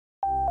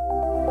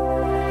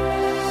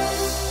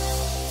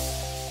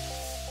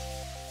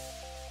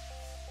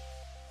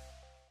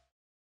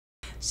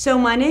So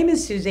my name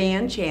is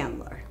Suzanne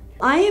Chandler.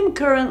 I am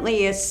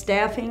currently a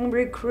staffing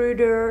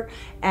recruiter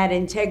at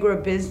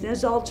Integra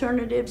Business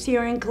Alternatives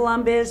here in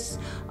Columbus.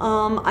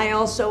 I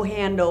also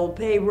handle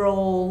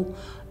payroll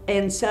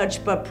and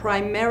such, but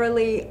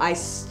primarily I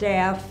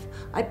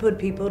put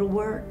people to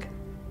work.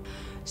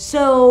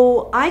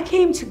 So I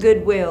came to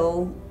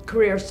Goodwill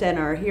Career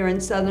Center here in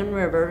Southern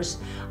Rivers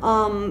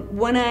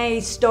when I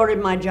started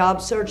my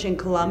job search in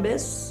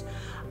Columbus.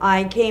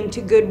 I came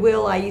to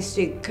Goodwill. I used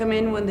to come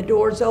in when the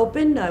doors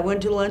opened. I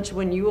went to lunch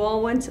when you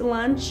all went to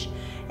lunch,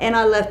 and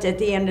I left at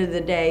the end of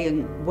the day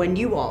and when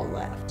you all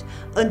left,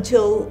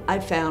 until I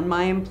found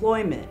my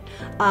employment.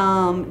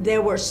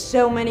 There were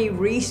so many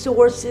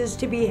resources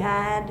to be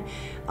had,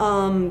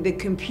 the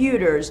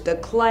computers, the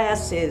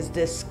classes,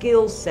 the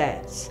skill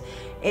sets.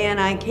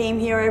 And I came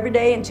here every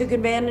day and took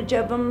advantage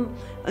of them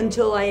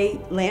until I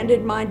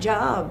landed my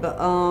job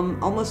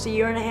almost a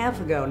year and a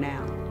half ago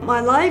now. My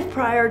life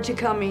prior to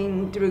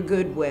coming through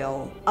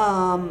Goodwill,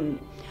 I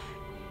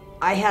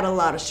had a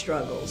lot of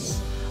struggles.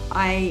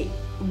 I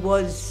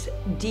was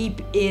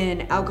deep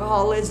in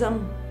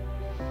alcoholism.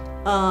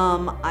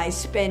 I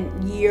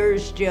spent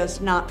years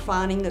just not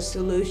finding a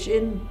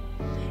solution,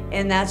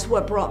 and that's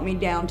what brought me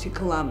down to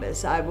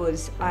Columbus.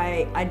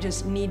 I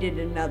just needed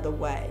another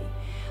way.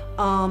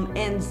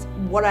 And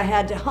what I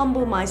had to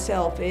humble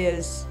myself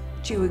is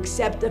to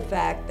accept the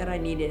fact that I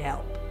needed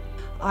help.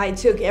 I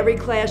took every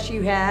class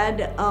you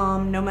had,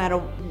 no matter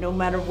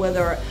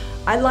whether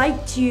I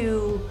like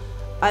to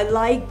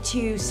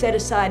set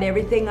aside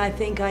everything I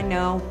think I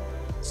know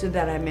so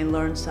that I may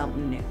learn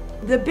something new.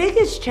 The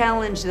biggest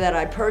challenge that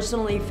I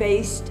personally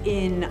faced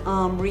in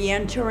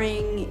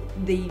re-entering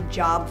the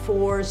job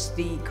force,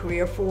 the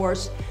career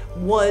force,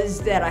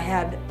 was that I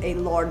had a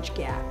large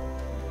gap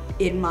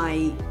in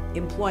my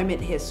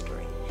employment history.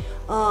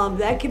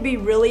 That can be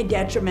really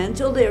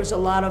detrimental. There's a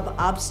lot of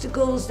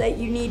obstacles that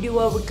you need to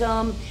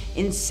overcome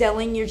in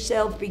selling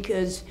yourself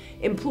because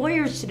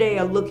employers today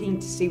are looking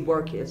to see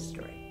work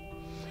history.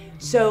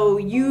 So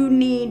you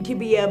need to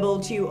be able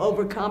to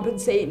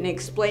overcompensate and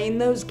explain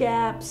those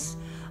gaps,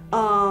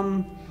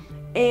 and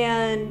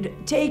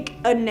take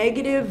a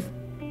negative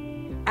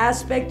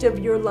aspect of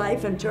your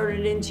life and turn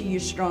it into your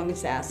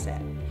strongest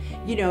asset.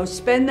 You know,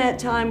 spend that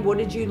time. What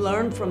did you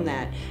learn from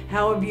that?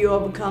 How have you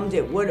overcome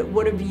it?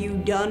 What have you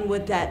done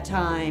with that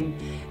time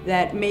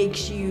that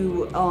makes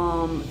you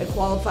a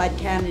qualified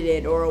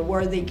candidate or a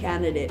worthy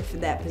candidate for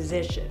that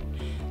position?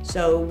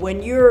 So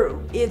when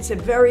it's a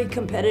very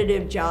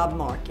competitive job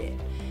market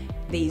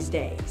these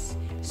days.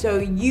 So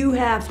you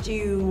have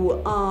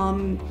to,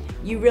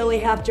 you really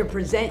have to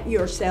present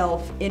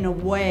yourself in a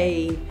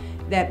way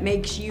that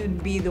makes you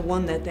be the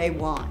one that they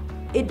want.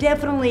 It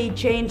definitely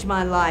changed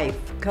my life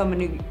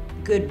coming to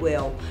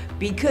Goodwill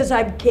because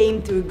I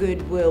came through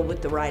Goodwill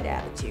with the right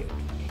attitude.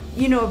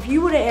 You know, if you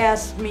would have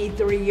asked me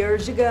 3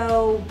 years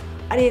ago,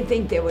 I didn't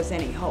think there was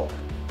any hope.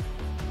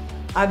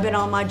 I've been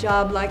on my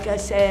job, like I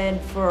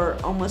said, for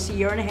almost a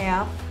year and a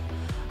half.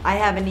 I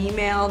have an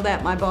email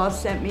that my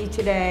boss sent me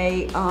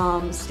today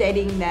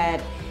stating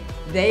that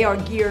they are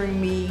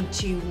gearing me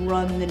to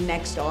run the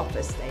next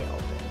office they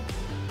open.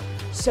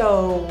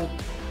 So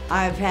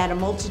I've had a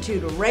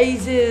multitude of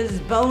raises,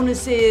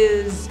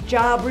 bonuses,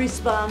 job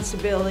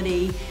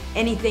responsibility.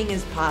 Anything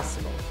is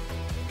possible.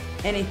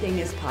 Anything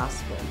is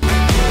possible.